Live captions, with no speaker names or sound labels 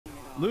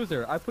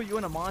Loser, I put you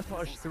in a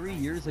montage 3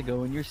 years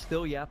ago and you're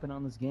still yapping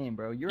on this game,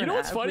 bro. You know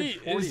what's funny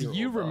is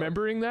you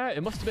remembering that.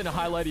 It must have been a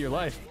highlight of your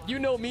life. You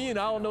know me and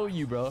I don't know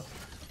you, bro.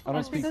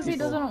 That's because he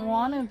doesn't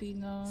want to be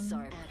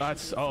known.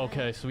 That's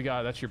okay. So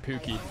that's your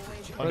Pookie.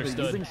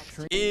 Understood.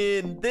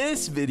 In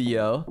this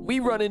video, we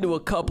run into a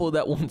couple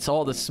that wants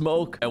all the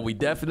smoke, and we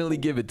definitely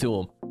give it to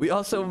them. We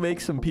also make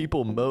some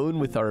people moan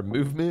with our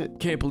movement.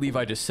 Can't believe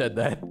I just said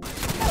that.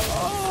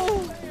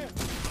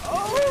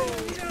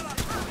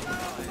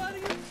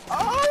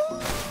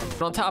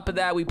 And on top of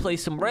that, we play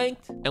some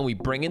ranked, and we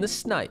bring in the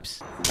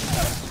snipes.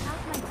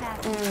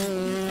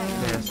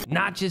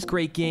 Not just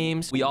great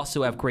games, we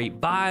also have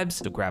great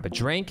vibes. So grab a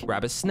drink,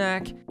 grab a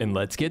snack, and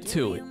let's get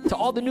to it. To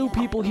all the new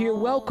people here,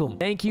 welcome.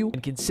 Thank you,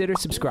 and consider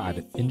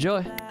subscribing.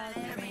 Enjoy.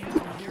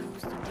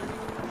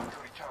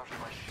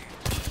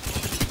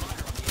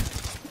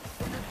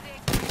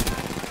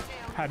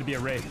 Had to be a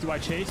wraith. Do I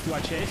chase? Do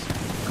I chase?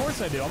 Of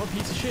course I do. I'm a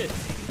piece of shit.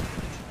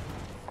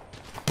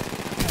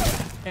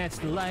 That's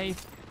the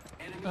life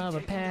of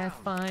a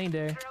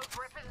Pathfinder.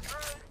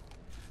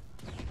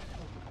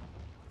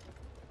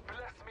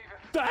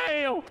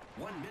 Damn!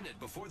 1 minute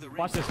before the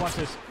watch this, watch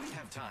this. We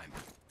have time.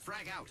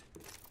 Frag out.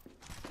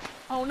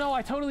 Oh no,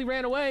 I totally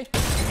ran away.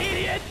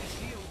 Idiot!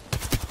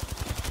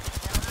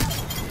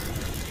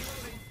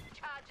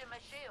 Charging my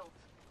shield.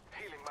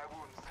 Healing my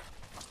wounds.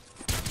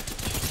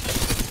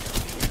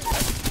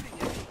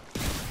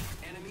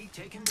 Enemy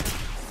taken down.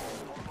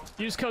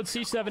 Use code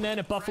C7N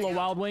at Buffalo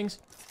Wild Wings.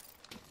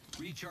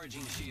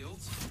 Recharging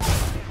shields. Down.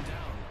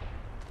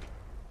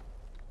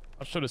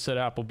 I should have said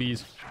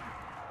Applebee's.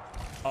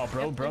 Oh,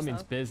 bro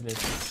means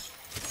business.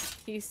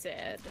 He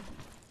said.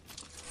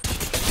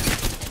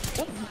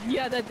 What?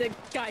 Yeah, that the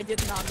guy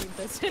did not mean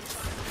business.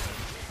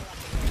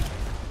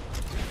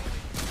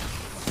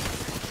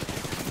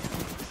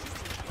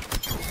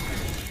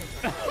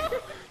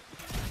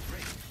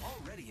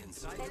 Already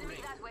inside the ring.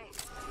 That way.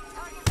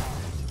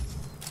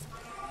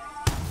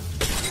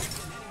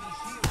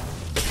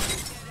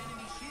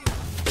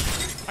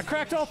 I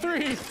cracked all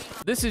three.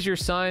 This is your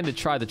sign to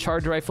try the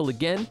charge rifle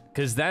again,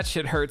 because that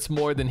shit hurts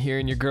more than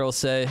hearing your girl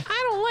say,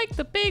 I don't like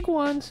the big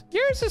ones.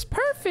 Yours is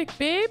perfect,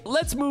 babe.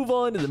 Let's move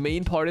on to the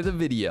main part of the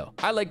video.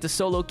 I like to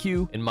solo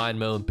queue and mind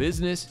my own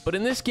business, but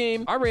in this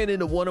game, I ran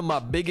into one of my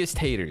biggest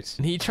haters,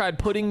 and he tried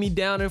putting me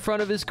down in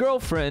front of his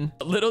girlfriend.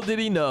 Little did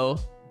he know,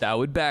 that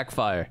would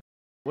backfire.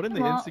 What in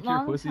the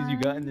insecure pussies you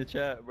got in the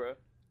chat, bro?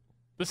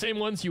 The same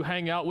ones you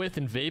hang out with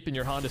and vape in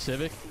your Honda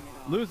Civic.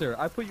 Loser,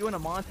 I put you in a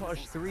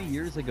montage 3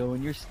 years ago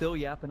and you're still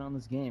yapping on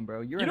this game,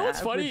 bro. You know what's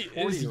funny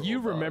is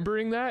you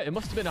remembering that. It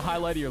must have been a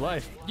highlight of your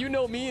life. You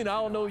know me and I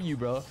don't know you,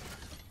 bro.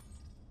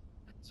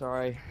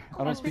 Sorry, I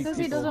don't That's speak because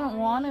he doesn't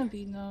want to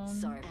be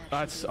known.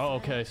 That's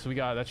okay. So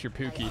that's your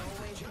Pookie.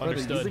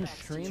 Understood. You've been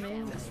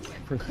streaming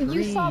for 3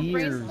 You saw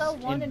years Brainscell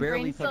 1 and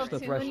barely and touched the Brainscell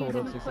 2 and you threshold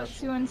of didn't put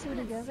success. 2 and 2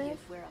 together?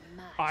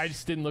 I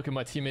just didn't look at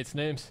my teammates'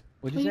 names.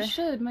 What'd Well, you you say?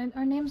 should.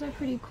 Our names are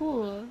pretty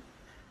cool.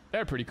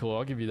 They're pretty cool.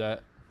 I'll give you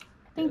that.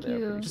 Thank they're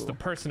you. pretty Just the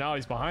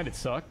personalities behind it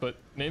suck, but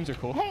names are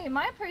cool. Hey,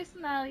 my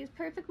personality is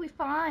perfectly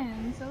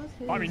fine. So is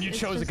his. I mean, you It's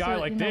chose a just guy that,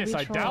 like you know, this. we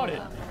I doubt it.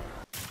 troll.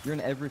 You're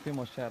in every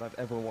female chat I've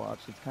ever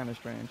watched. It's kind of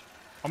strange.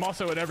 I'm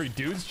also in every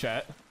dude's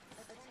chat.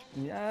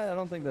 Yeah, I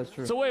don't think that's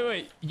true. So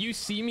wait. You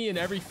see me in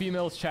every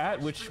female's chat,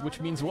 which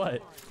means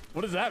what?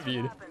 What does that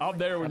mean? I'm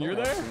there when you're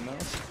there?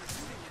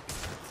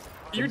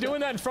 You're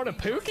doing that in front of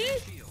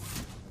Pookie?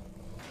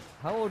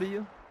 How old are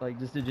you? Like,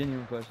 just a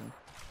genuine question.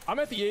 I'm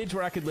at the age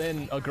where I could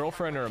land a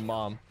girlfriend or a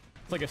mom.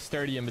 It's like a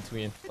sturdy in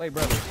between. Wait,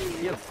 brother,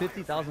 you have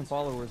 50,000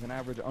 followers and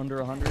average under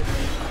 100.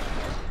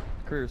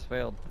 Career's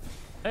failed.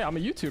 Hey, I'm a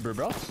YouTuber,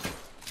 bro.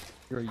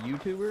 You're a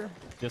YouTuber?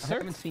 Yes, I sir.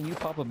 haven't seen you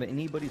pop up at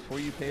anybody's For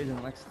You page in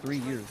the next 3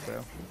 years,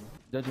 bro.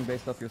 Judging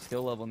based off your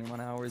skill level and the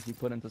amount of hours you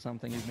put into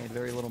something you've made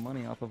very little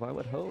money off of, I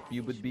would hope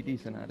you would be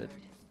decent at it.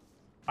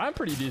 I'm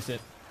pretty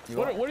decent.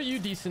 What are you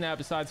decent at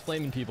besides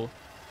flaming people?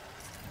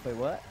 Wait,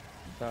 what?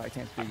 Sorry, I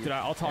can't speak. Dude,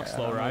 I'll talk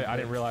slower. I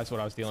didn't realize what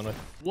I was dealing with.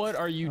 What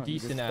are you No, you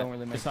decent just at don't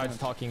really make besides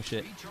sense. talking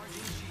shit?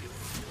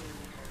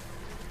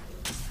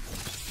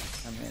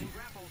 I mean,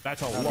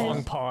 That's a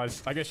long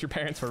pause. I guess your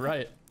parents were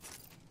right.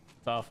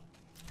 Tough.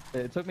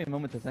 it took me a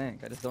moment to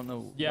think. I just don't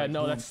know. Yeah, like,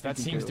 no, who I'm that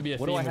speaking seems to be a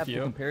What do theme I with have you.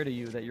 to compare to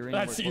you that you're in?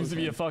 That seems to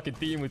be a fucking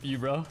theme with you,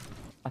 bro.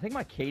 I think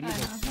my KD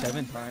is like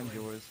 7 times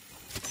yours.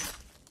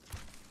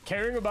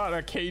 Caring about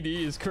a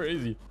KD is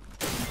crazy.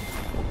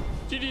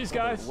 GG's,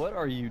 guys. What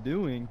are you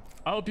doing?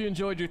 I hope you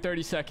enjoyed your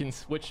 30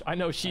 seconds, which I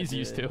know she's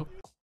used to.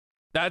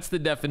 That's the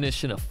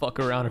definition of fuck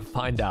around and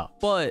find out.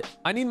 But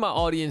I need my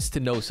audience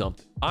to know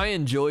something. I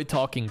enjoy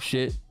talking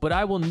shit, but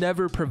I will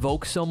never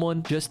provoke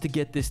someone just to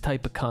get this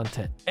type of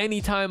content.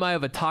 Anytime I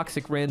have a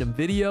toxic random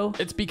video,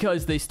 it's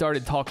because they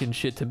started talking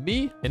shit to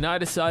me and I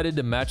decided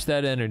to match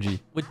that energy.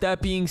 With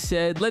that being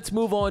said, let's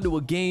move on to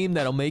a game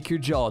that'll make your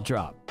jaw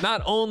drop.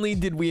 Not only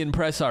did we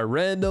impress our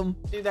random,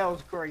 Dude, that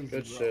was crazy.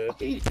 Good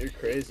shit. You're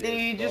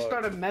crazy. He just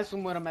started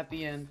messing with him at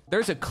the end.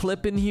 there's a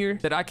clip in here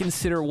that I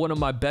consider one of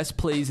my best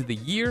plays of the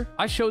year.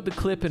 I showed the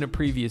clip in a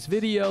previous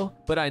video,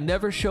 but I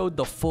never showed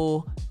the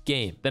full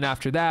game. Then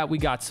after that, we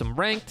got some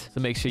ranked, so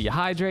make sure you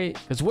hydrate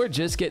because we're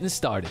just getting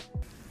started.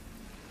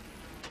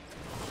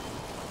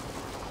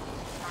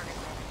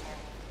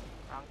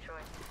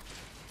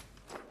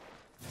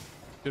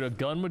 Dude, a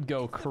gun would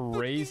go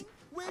crazy.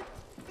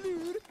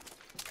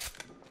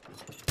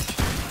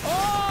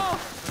 Oh!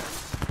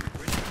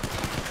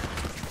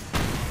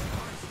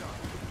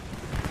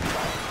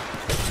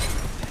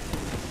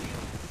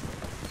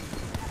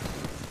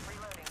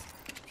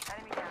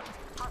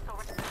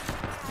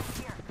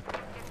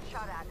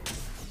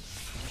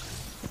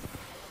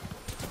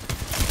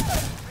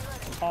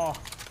 Oh,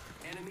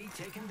 Enemy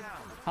taken down.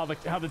 how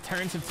the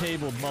turns have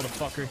tabled,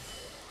 motherfucker.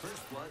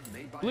 First blood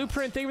made by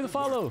Blueprint, thank you for the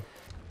follow.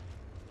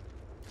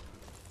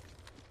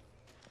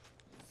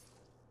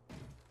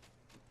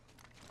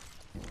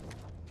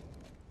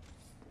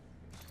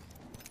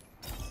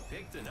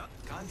 picked and up.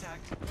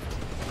 Contact.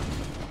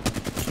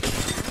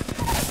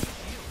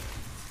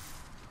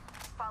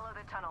 Follow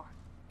the tunnel.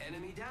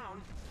 Enemy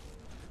down.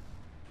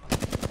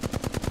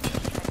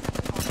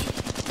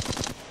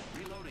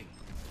 Reloading.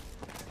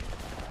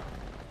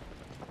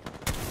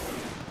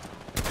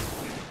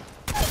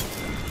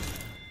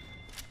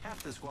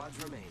 Half the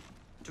squads remain.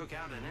 Took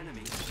out an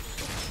enemy.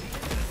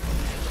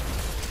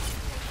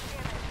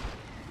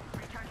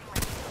 Recharging my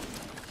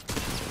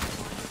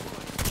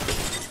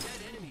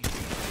Dead enemy.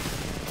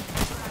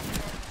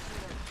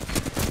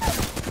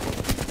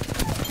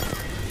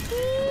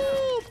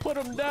 Woo, put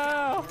him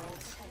down.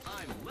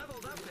 I'm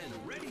leveled up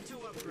and ready to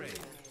upgrade.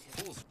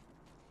 Full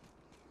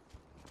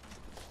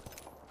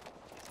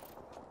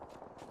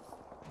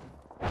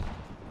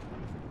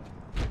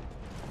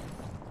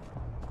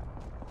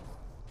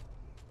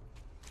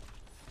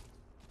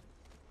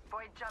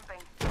void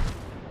jumping.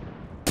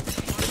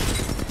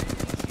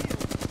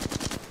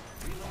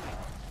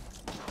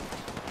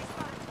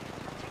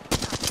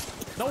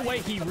 No way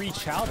he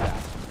reached out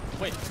at.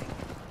 Wait.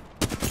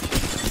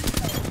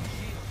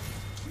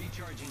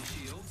 recharging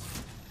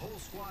shields. Whole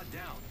squad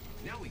down.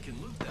 Now we can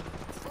loot them.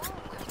 Oh,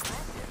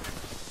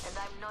 impressive. And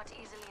I'm not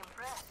easily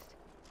impressed.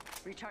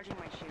 Recharging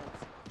my shields.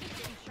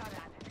 Getting shot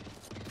at.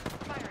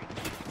 Firing.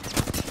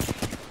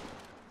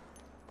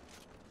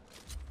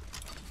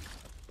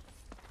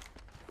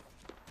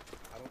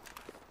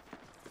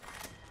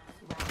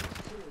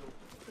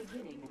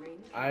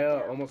 I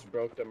almost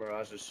broke the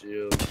Mirage's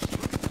shield.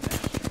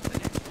 The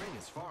next ring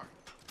is far.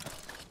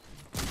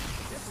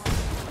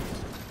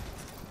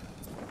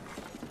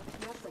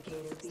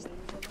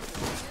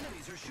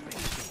 Enemies are shooting at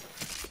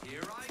me.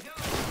 Here I go.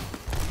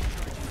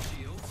 Recharging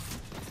shields.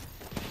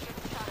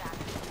 Getting shot at.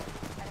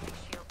 Enemy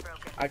shield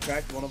broken. I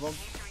cracked one of them.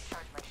 Need to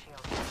recharge my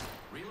shield.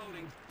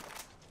 Reloading.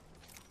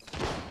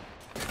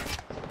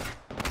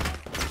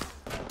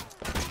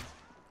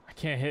 I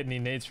can't hit any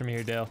nades from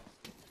here, Dale.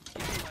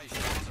 Giving my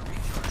shields a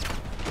recharge.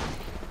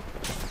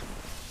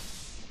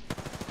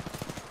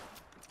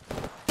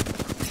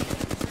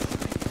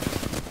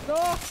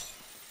 No!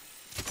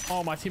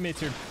 Oh, my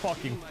teammates are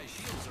fucking. Giving my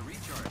shields a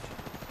recharge.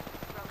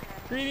 Broken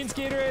enemy. Greetings,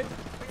 Gatorade.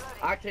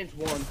 I changed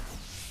one.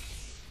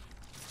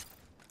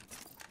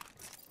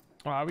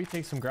 Oh, we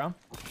take some ground.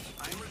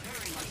 I'm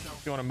repairing myself.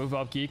 If you want to move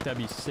up, Geek, that'd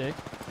be sick.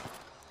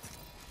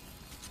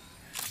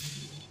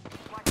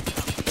 Watch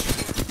yourself.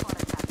 Squad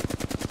attack.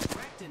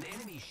 Wrecked an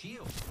enemy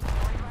shield.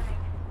 Void running.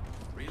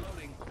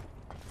 Reloading.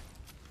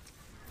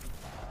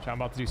 I'm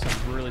about to do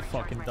something really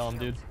fucking dumb,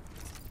 dude.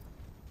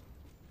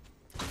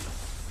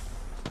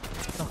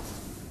 Oh.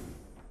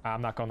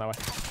 I'm not going that way.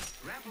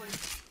 Grappling.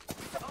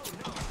 Oh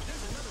no,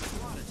 there's another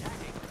squad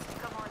attacking.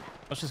 Come on.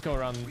 Let's just go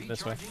around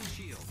this way. Recharging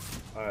shields.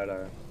 Alright,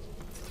 alright.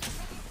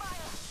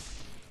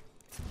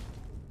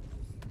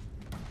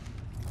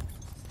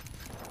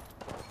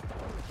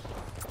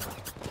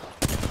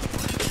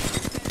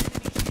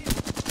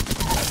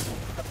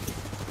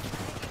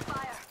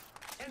 Fire.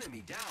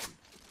 Enemy down.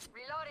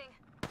 Reloading.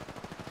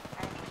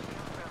 Enemy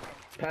shield broken.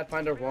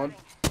 Pathfinder one.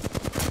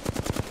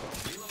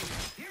 Reloading.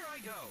 Here I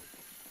go.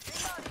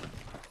 Reloading.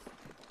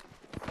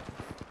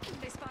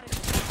 They spotted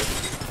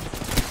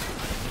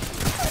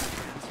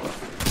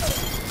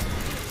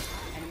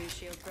enemy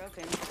shield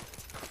broken.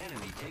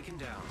 Enemy taken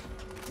down.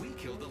 We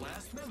killed the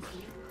last member.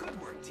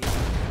 Good work, team.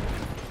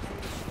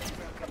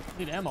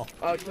 Need ammo.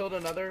 Killed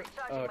another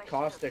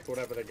caustic,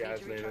 whatever the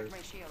guy's name is.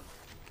 My shield.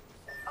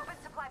 Open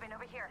supply bin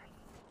over here.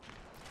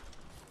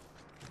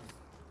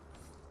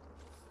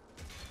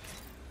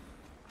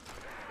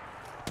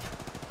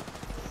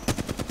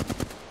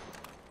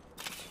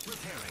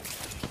 Repairing.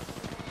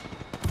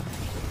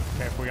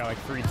 Okay, if we got like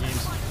 3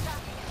 teams.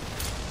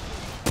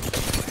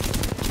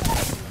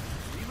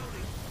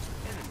 Reloading.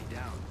 Enemy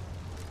down.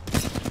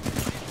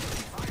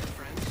 Fire,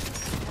 friends.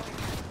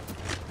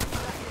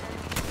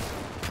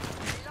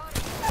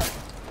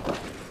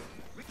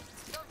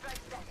 Don't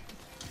drive dead.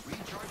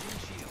 Recharging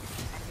shield.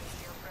 Enemy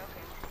shield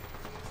broken.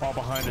 All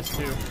behind us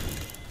too.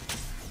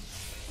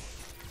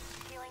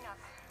 Healing up.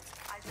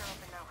 Eyes are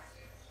open now.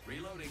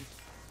 Reloading.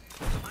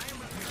 I am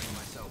repairing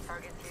myself.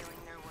 Target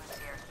healing their wounds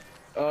here.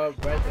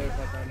 Right there,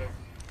 Pathfinder.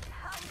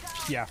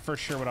 Yeah, for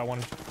sure what I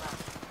wanted.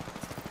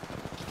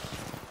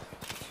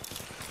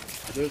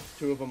 There's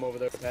 2 of them over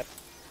there, Pat.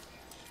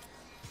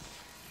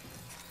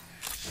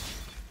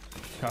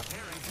 Okay.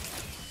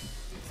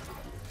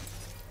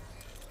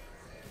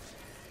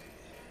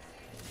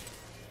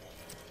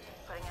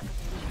 Putting up a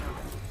shield.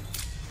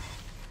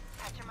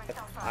 Patching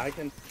myself up. I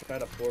can try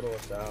to portal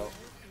us out.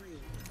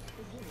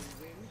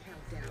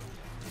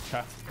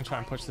 Okay. I'm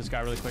trying to push this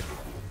guy really quick.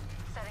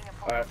 Setting a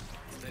portal. Alright,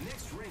 The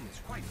next ring is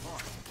quite far.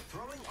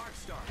 Throwing arc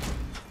star.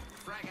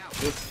 Frag out.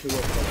 there's 2 of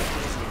them.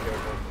 Be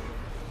careful.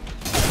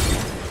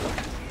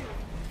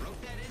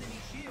 Broke that enemy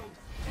shield.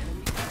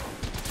 Enemy down.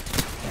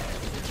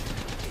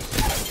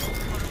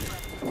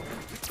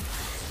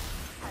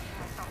 Patching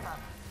myself up.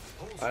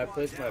 Whole I squad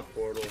placed my down.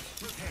 portal.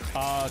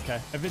 Okay.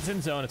 If it's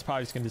in zone, it's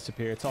probably just gonna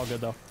disappear. It's all good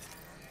though.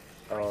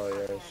 Oh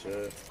yeah,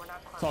 shit. We're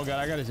not It's close. all good.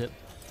 I got his hit.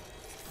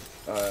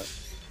 Alright.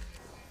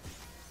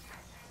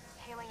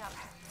 Healing up.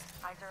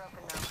 Eyes are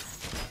open now.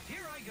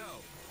 Here I go.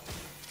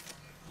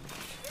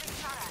 Getting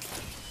shot at.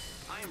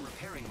 I am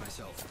repairing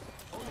myself.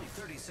 Only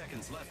 30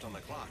 seconds left on the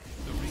clock.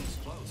 The ring's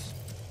close.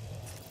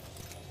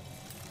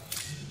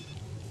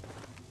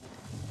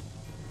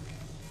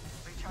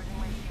 Recharging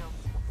my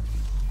shields.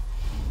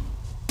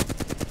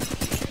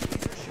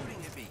 Enemies are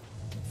shooting at me.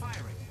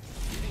 Firing.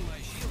 Giving my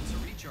shields a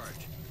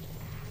recharge.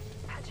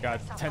 Patching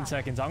Got myself 10 up.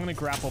 seconds. I'm gonna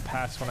grapple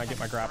past when I get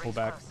my grapple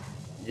back.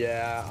 Close.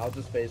 Yeah, I'll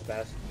just phase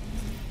pass.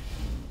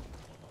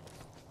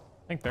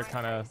 I think they're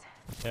kind of,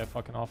 yeah,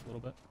 fucking off a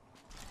little bit.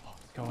 Oh,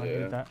 let's go ahead and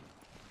Yeah. do that.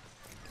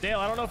 Dale,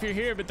 I don't know if you're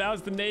here, but that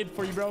was the nade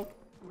for you, bro.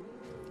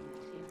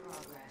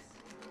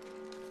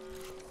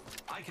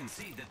 I can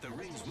see that the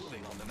ring's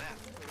moving on the map.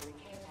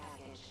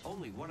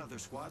 Only one other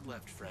squad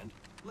left, friend.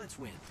 Let's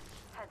win.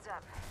 Heads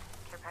up.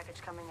 Care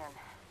package coming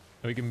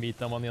in. We can meet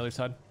them on the other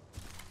side.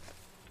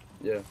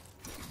 Yeah.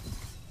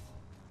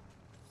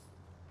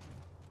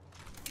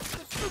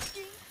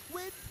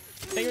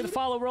 Thank you for the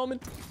follow, Roman.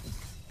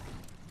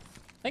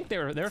 I think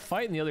they're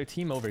fighting the other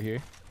team over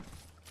here.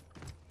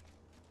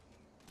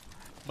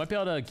 Might be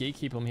able to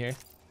gatekeep them here.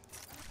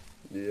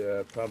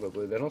 Yeah,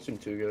 probably. They don't seem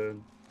too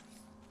good.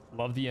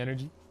 Love the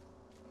energy.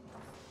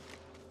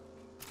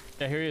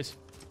 Yeah, here he is.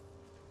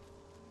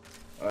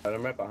 Alright,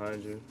 I'm right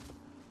behind you.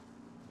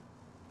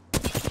 The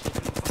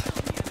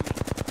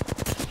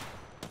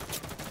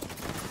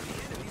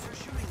enemies are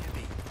shooting at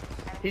me.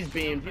 He's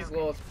beamed. He's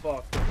low as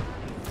fuck.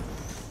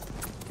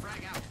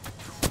 Frag out.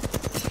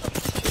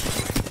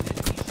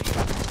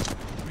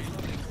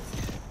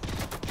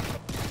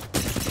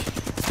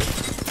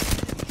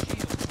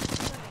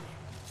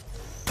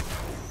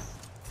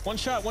 One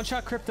shot,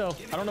 crypto.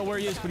 I don't know where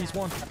he is, but he's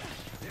one.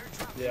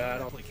 Yeah, I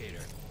don't.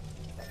 Replicator.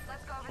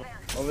 Let's go over there.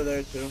 Over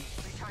there too.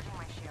 Recharging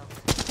my shield.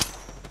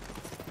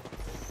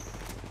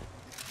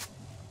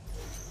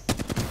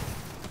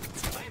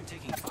 I am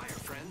taking fire,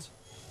 friends.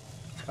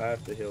 I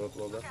have to heal up a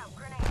little bit. Look out,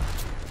 grenade.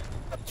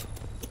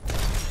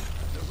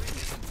 The ring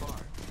isn't far.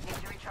 Need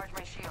to recharge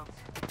my shields.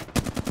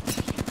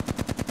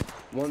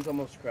 One's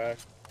almost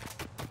cracked.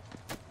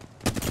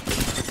 That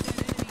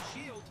enemy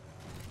shield.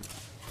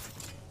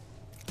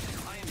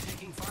 I am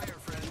taking fire,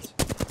 friends.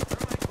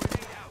 Throw my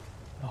grenade out.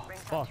 Oh,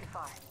 Ring's not fuck. too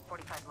far.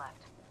 45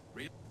 left.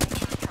 Re-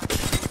 Recharging.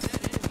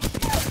 That enemy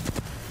shield.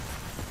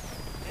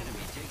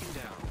 Enemy taken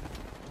down.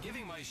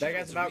 Giving my That shields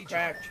guy's a about recharge.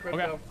 cracked. Crypto.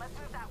 Okay. Let's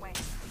move that way.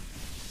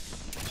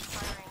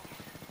 Firing.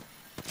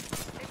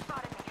 They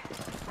spotted me.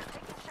 I'm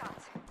taking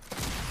shots.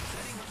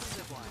 Setting up the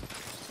zip line.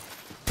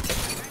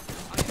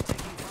 I am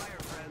taking fire,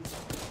 friends.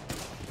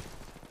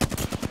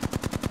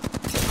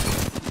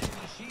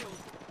 Enemy shield.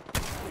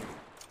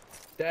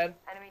 Dead.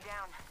 Enemy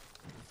down.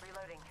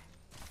 Reloading.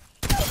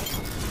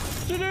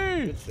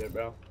 GG! Good shit,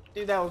 bro.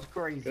 Dude, that was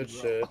crazy. Good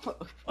bro. shit.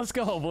 Let's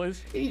go,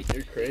 boys. he,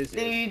 You're crazy.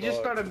 he as just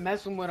fuck. started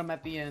messing with him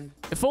at the end.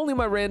 If only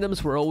my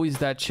randoms were always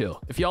that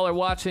chill. If y'all are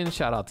watching,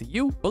 shout out to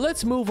you. But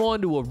let's move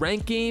on to a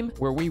rank game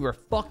where we were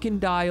fucking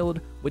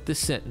dialed with the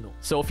Sentinel.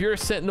 So if you're a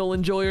Sentinel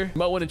enjoyer, you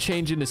might want to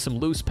change into some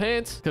loose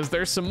pants because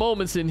there's some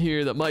moments in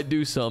here that might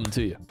do something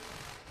to you.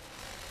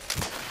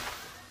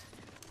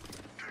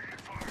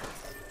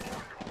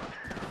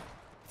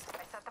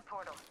 I set the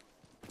portal.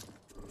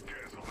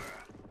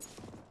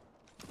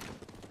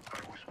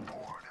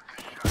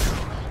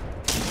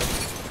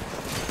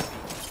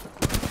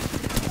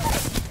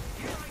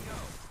 Here I go.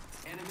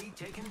 Enemy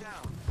taken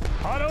down.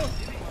 Auto.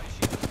 Giving my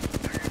shield.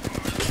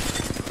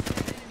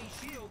 Enemy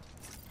shield.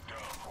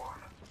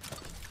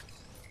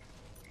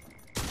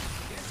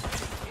 Get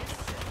ready. It's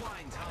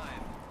zipline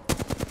time.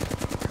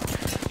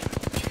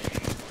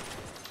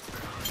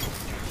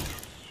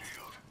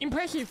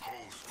 Impressive.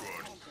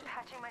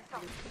 Patching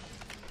myself.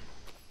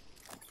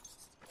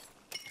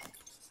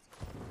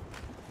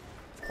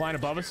 Flying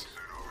above us.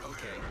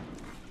 Okay.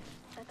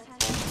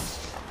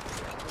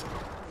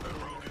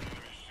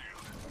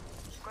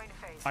 Going to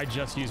phase. I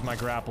just used my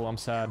grapple. I'm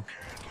sad.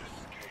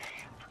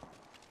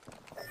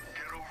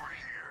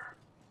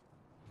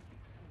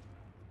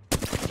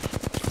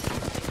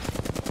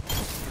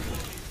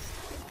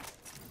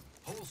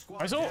 Whole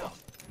squad I saw- down.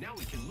 Now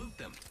we can loot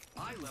them.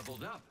 I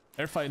leveled up.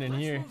 They're fighting in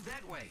Let's here. move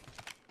that way.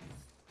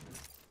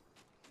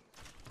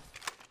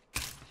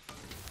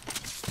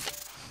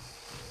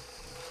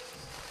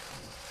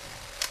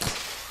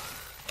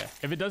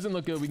 If it doesn't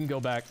look good, we can go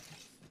back.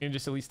 We can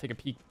just at least take a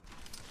peek.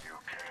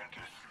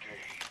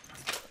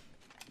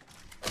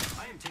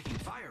 I am taking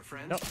fire,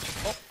 friends. Nope.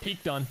 Oh,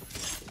 peek done.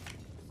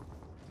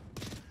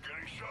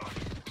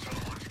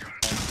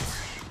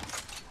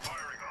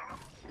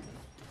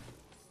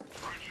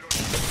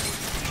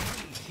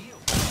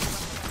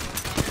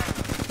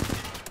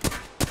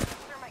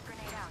 Thermite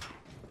grenade out.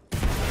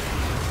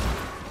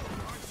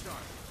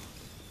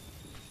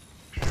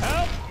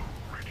 Help!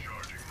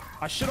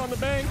 I shit on the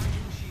bank.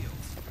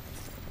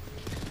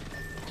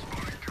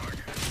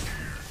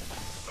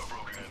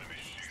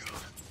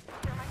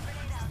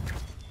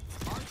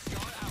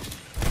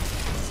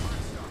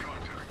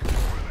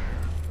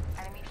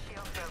 Enemy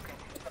shield broken.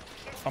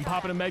 I'm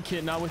popping a med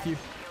kit, not with you.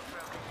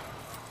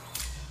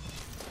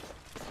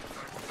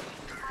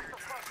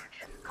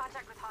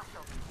 Contact with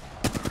hostile.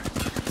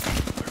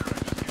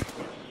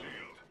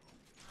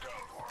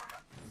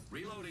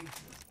 Reloading.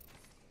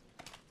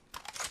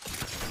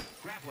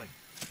 Grappling.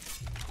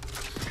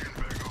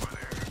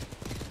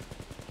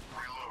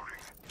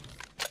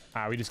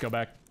 Ah, we just go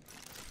back.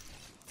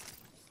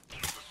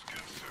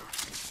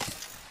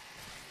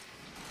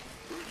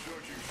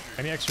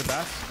 Any extra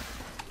bats?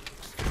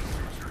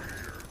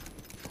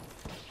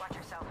 Watch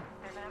yourself.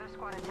 There's another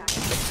squad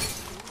attacking.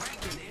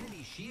 Cracked an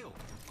enemy shield.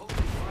 Open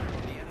fire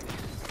on the enemy.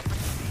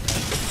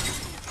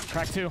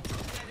 Crack 2.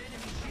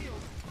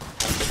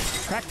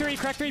 Crack 3,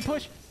 crack 3,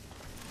 push.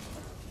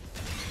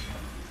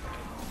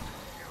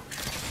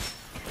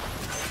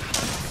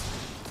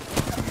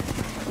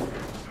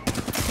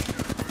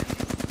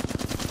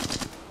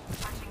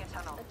 Punching a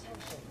tunnel.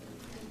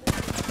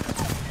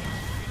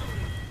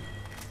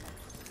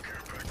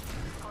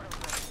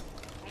 Portal's ready.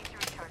 Need to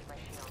recharge my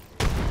shield.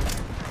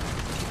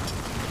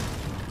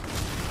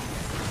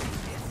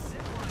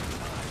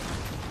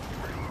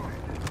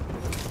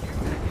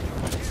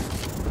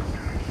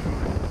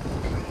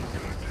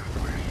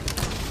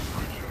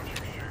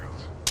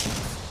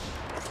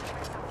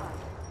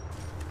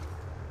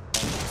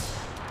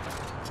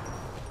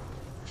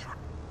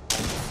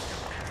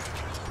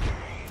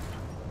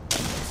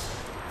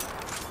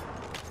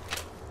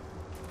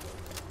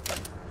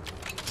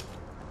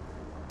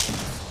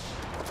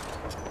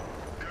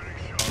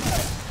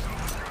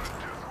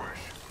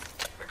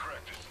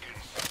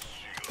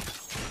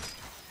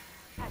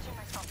 Patching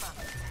myself up.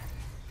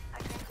 I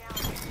can't down.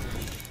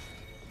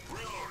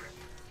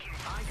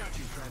 I got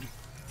you, friend.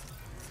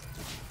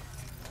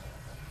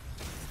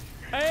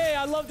 Hey,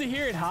 I love to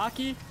hear it,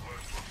 hockey.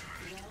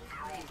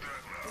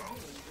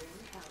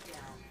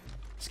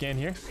 Scan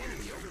here.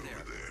 Enemy over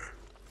there.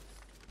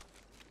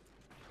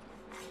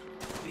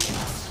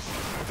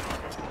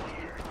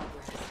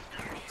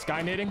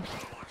 Sky knitting.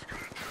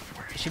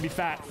 Should be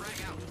fat.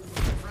 Frag out.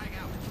 Frag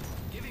out.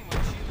 Giving my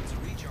shields a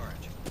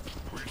recharge.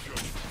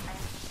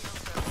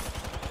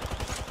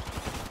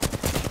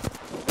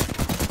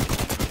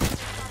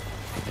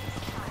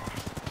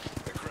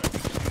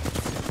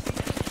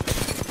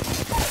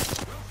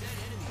 Broke that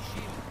enemy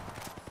shield.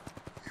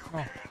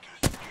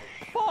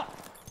 Fuck.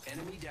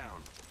 Enemy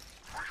down.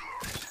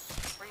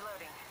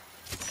 Reloading.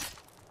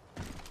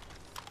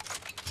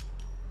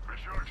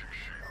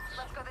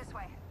 Let's go this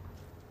way.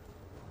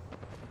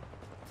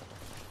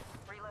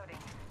 Reloading.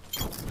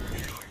 Kill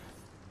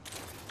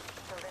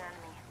their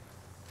enemy.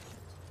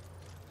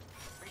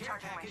 Care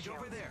Recharging my package shield.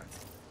 over there.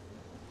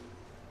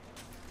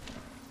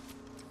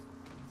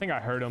 I think I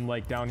heard him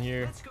like down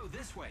here. Let's go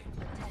this way.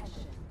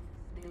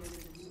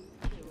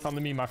 It's on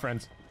to me, my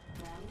friends.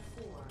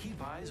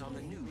 Keep eyes on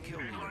the new kill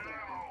leader.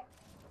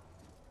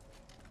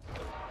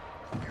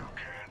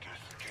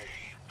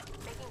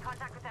 Making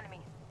contact with enemy.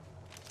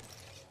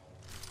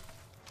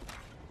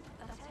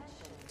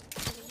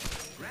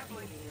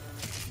 Grappling.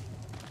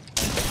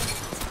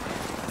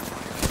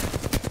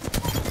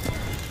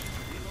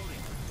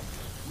 Reloading.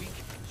 Weak.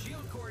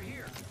 Shield core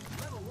here.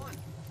 Level 1.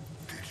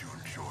 Did you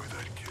enjoy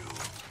that kill?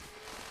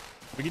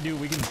 We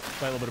can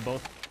play a little bit of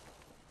both.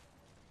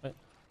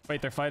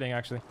 Wait, they're fighting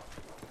actually.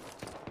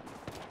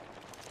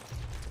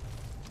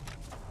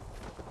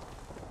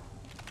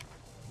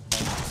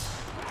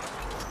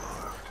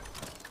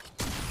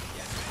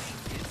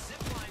 It's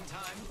zipline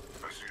time.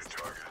 I see a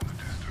target in the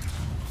distance.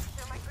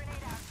 Thermite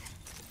grenade out.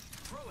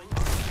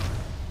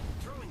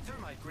 Throwing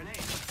thermite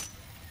grenade.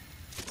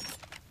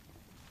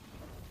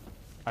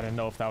 I didn't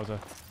know if that was a.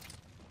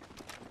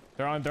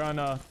 They're on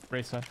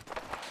race side.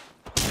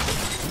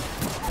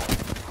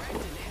 Cracked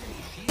an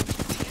enemy shield.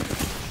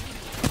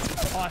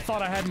 Oh, I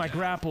thought I had my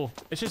grapple.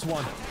 It's just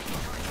one.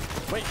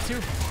 Wait,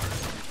 2.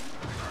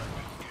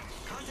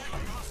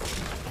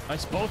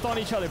 Nice, both on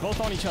each other,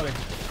 both on each other.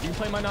 You can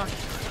play my knock.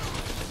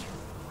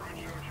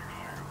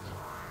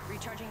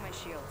 Recharging my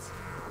shields.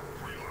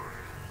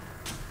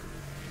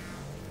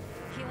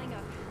 Healing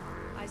up.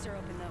 Eyes are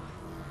open though.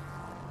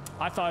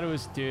 I thought it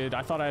was, dude,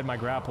 I thought I had my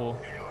grapple.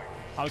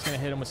 I was gonna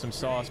hit him with some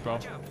sauce, bro.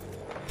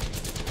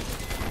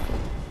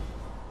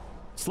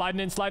 Sliding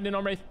in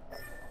on Wraith.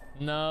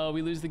 No,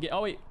 we lose the game.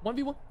 Oh, wait,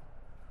 1v1.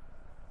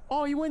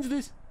 Oh, he wins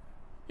this.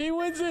 He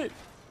wins it.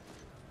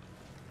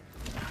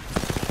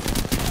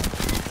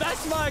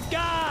 That's my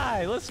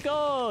guy. Let's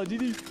go,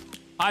 GG.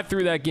 I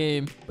threw that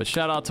game, but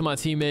shout out to my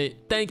teammate.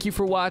 Thank you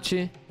for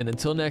watching. And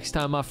until next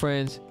time, my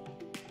friends,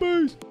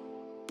 peace.